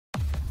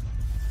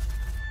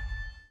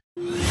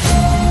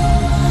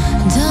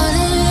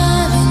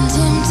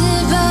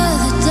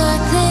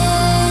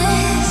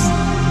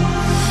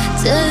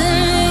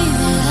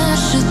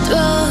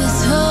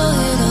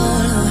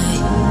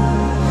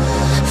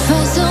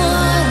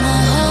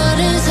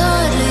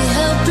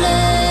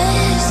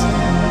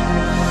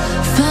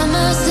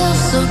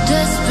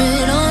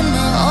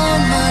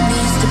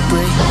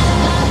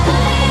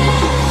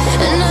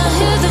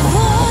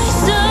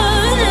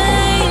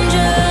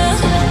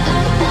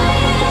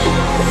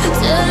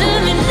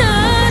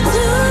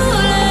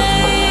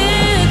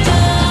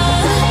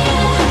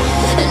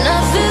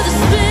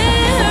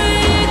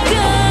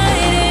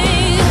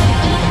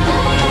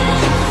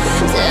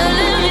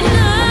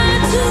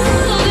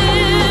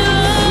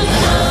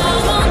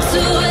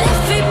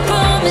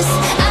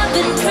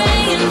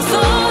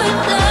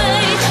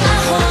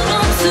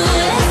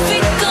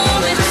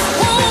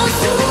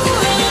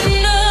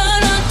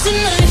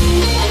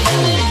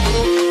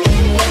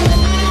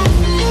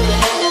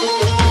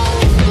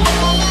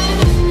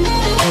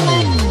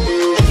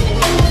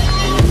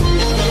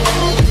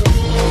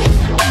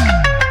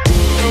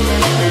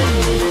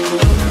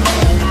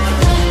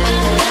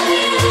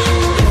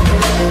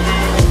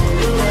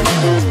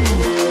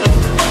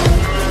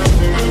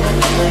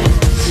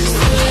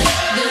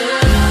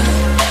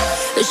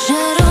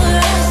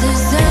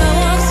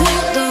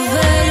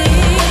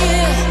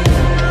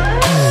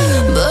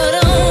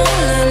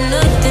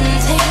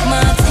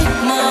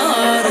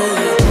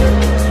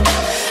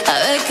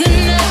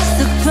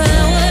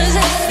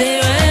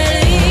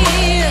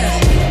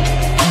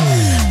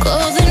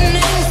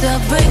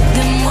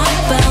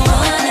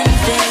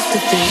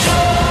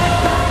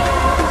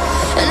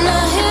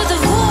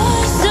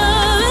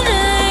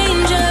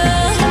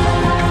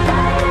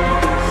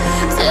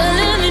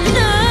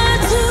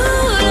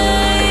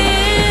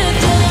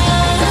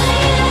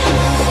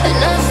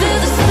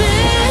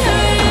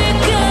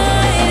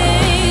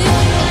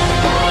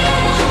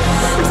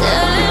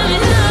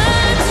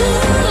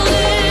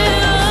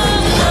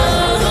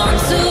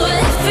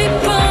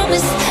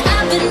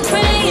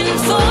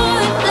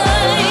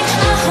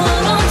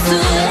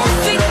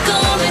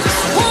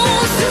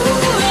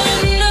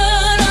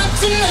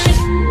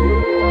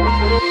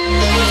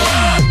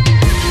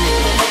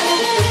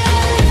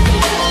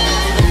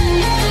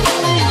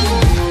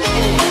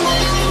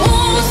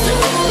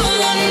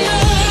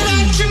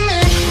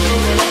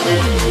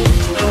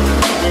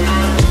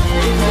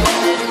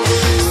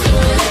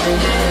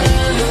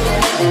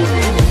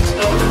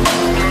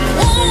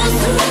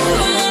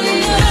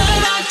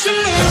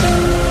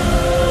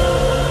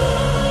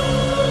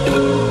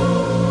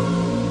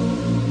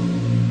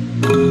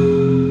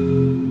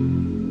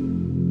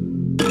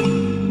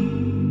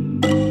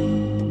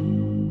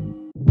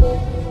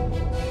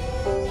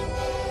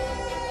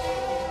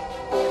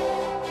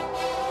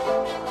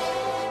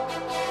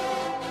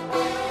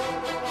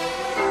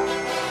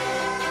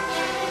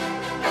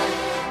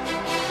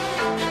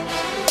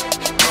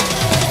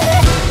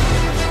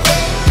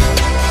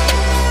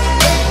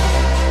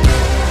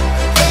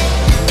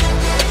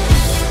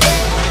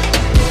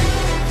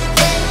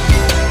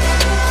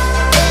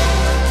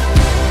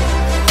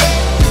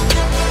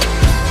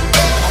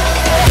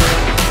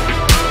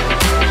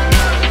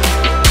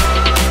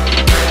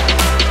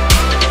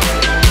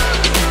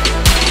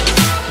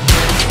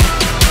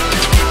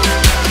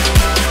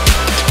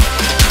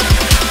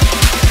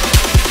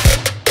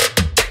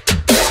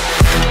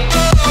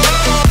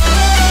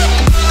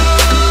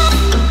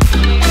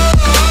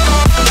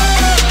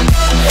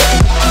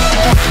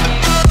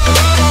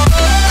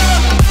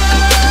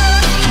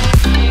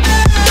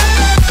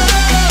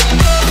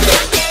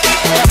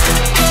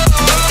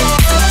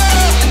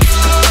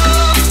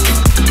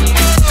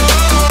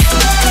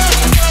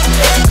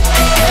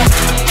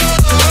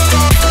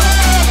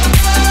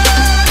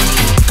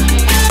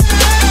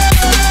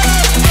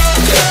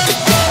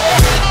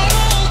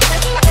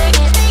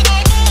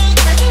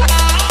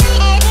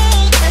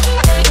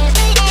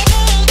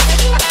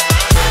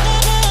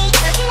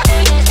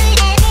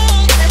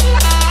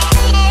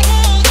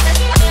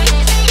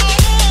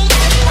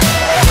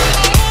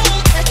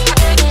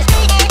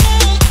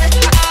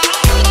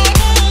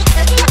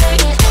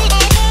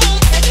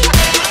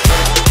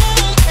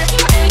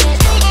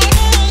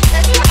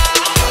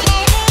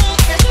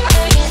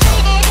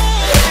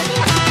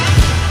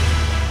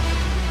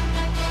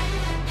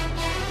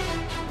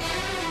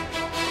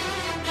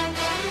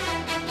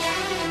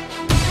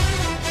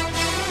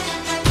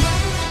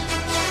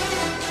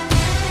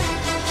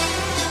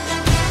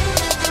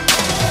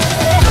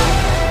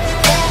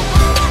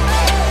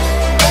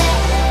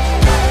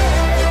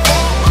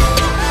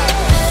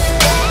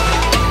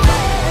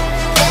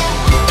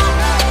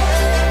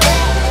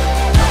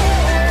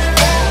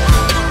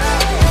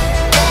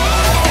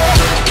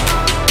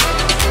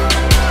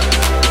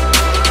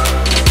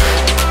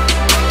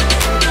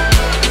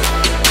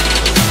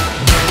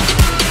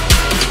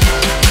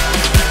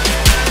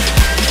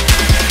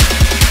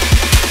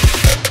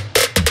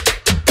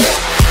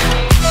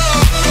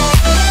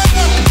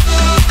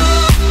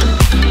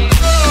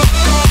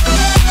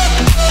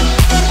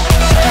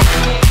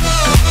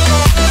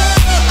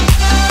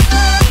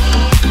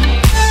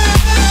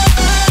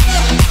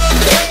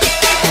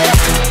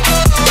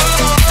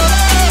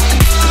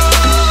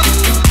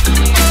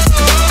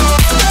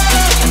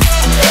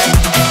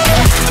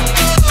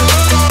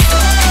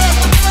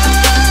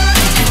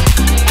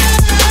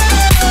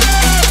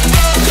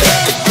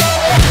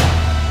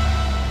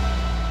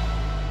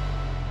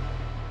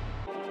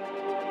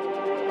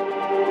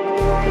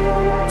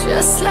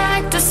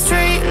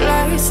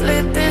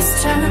lit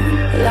this town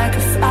like a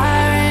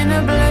fire in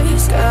a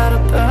blaze, gotta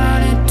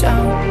burn it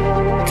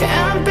down.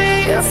 Can't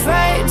be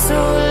afraid to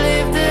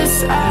leave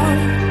this out.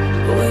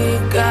 We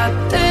got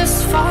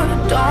this far,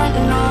 don't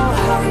know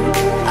how.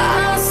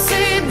 I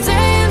see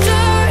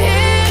danger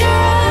in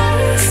your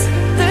eyes.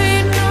 They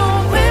know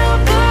we'll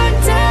burn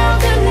down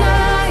the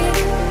night.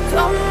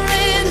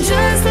 Coming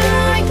just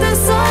like the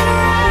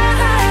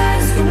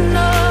sunrise. You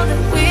know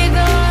that we're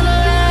gonna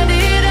let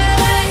it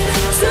away.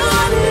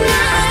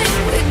 Tonight,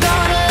 we're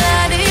gonna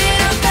let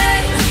it away.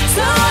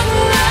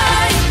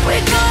 Tonight,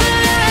 we're gonna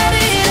let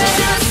it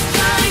away. Just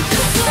like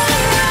the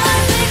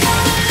sunrise, we're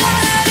gonna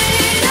let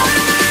it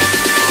away.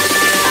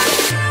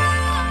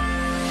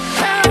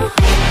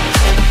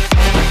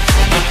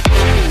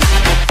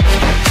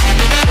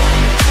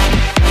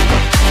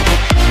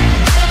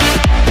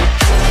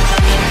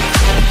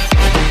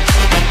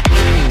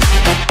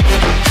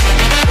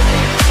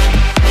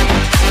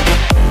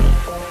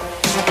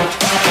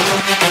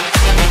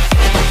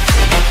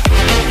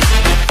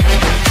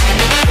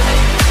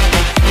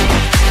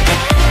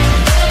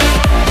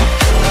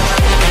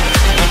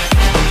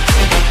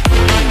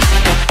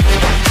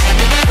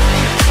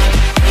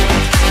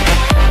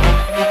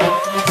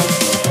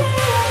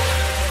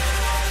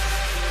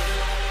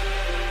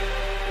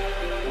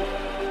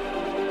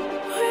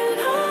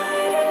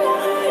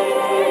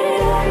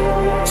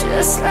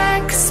 Just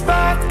like a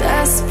spark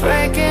that's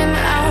breaking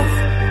out.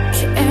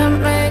 Can't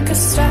make a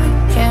stop,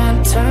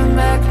 can't turn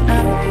back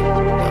now.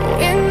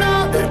 We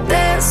know that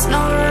there's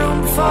no room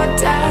for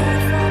doubt.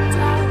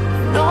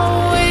 No,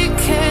 we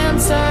can't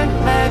turn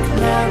back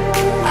now.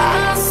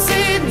 I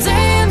see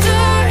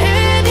danger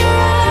in your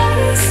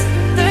eyes.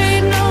 They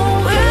know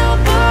we'll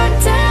burn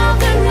down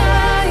the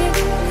night.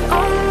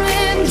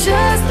 Coming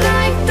just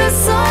like the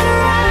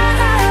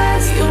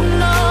sunrise. You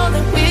know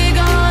that we're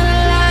gonna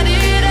let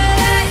it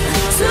away.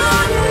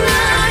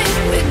 Tonight,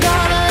 we're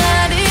gonna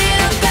let it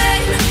away.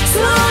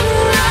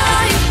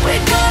 Tonight,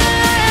 we're gonna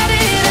let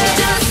it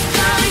away. Just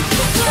like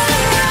the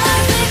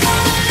sunrise, we're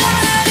gonna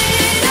let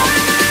it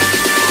away.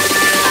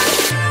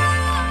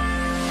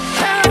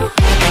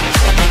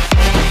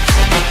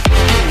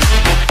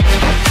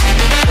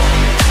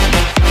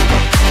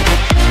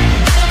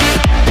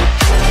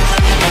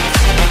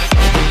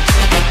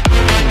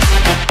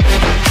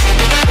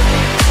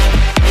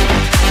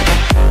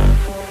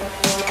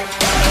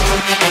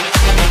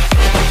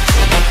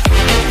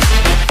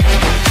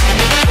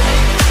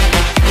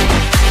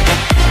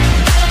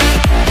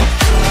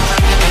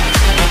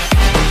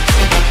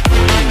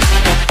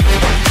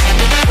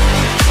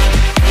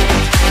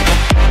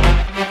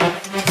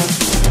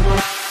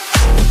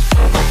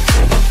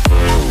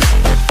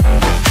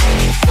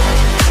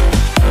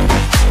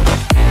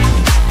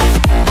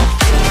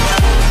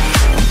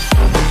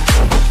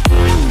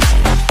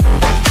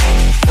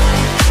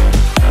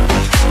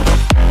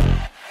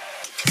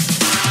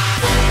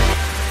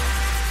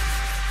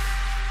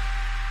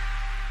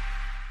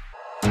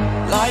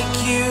 Like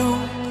you,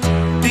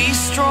 be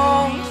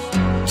strong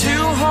to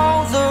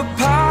hold the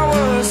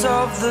powers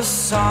of the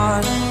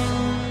sun.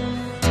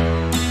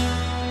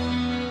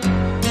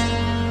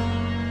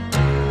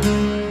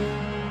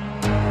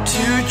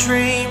 To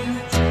dream,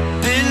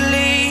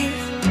 believe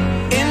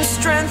in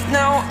strength.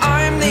 Now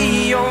I'm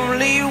the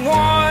only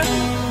one,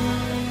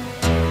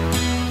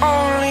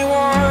 only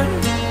one.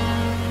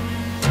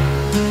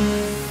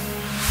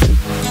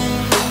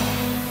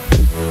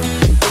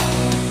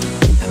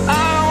 I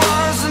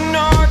was an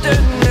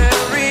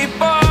ordinary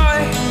boy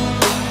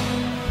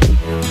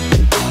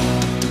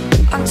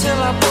until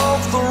I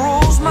broke the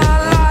rules. My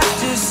life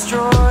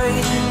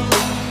destroyed,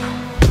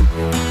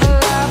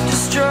 life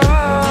destroyed.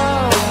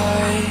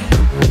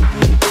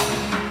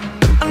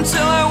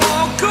 Until I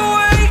walk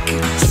awake,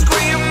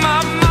 scream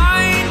my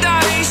mind,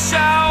 I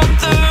shout,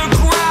 the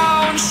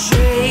ground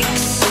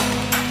shakes.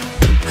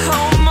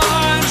 How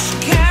much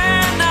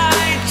can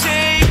I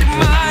take?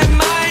 My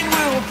mind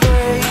will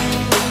break.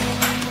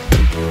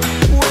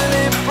 Will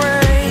it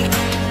break?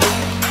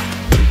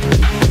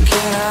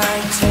 Can I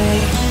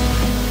take?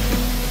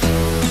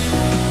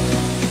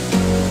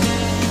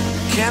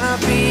 Can I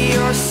be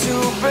your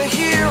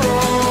superhero?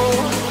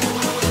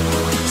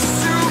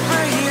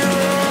 Superhero.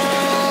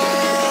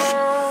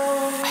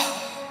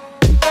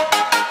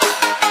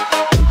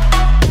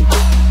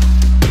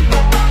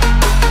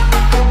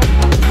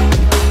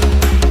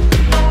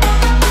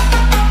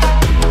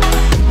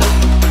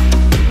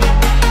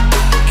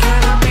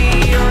 Can I be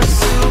your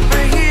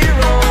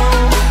superhero?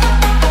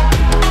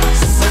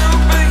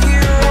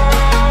 Superhero.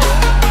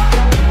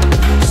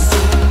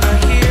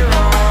 Superhero.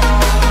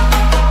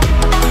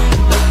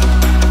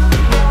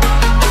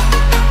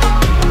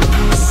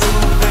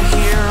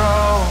 Superhero.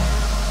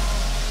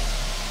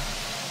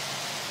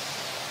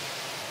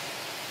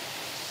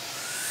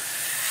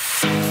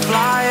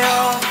 Fly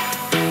up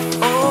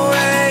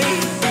away.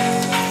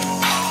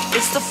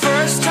 It's the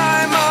first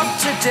time of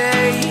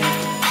today.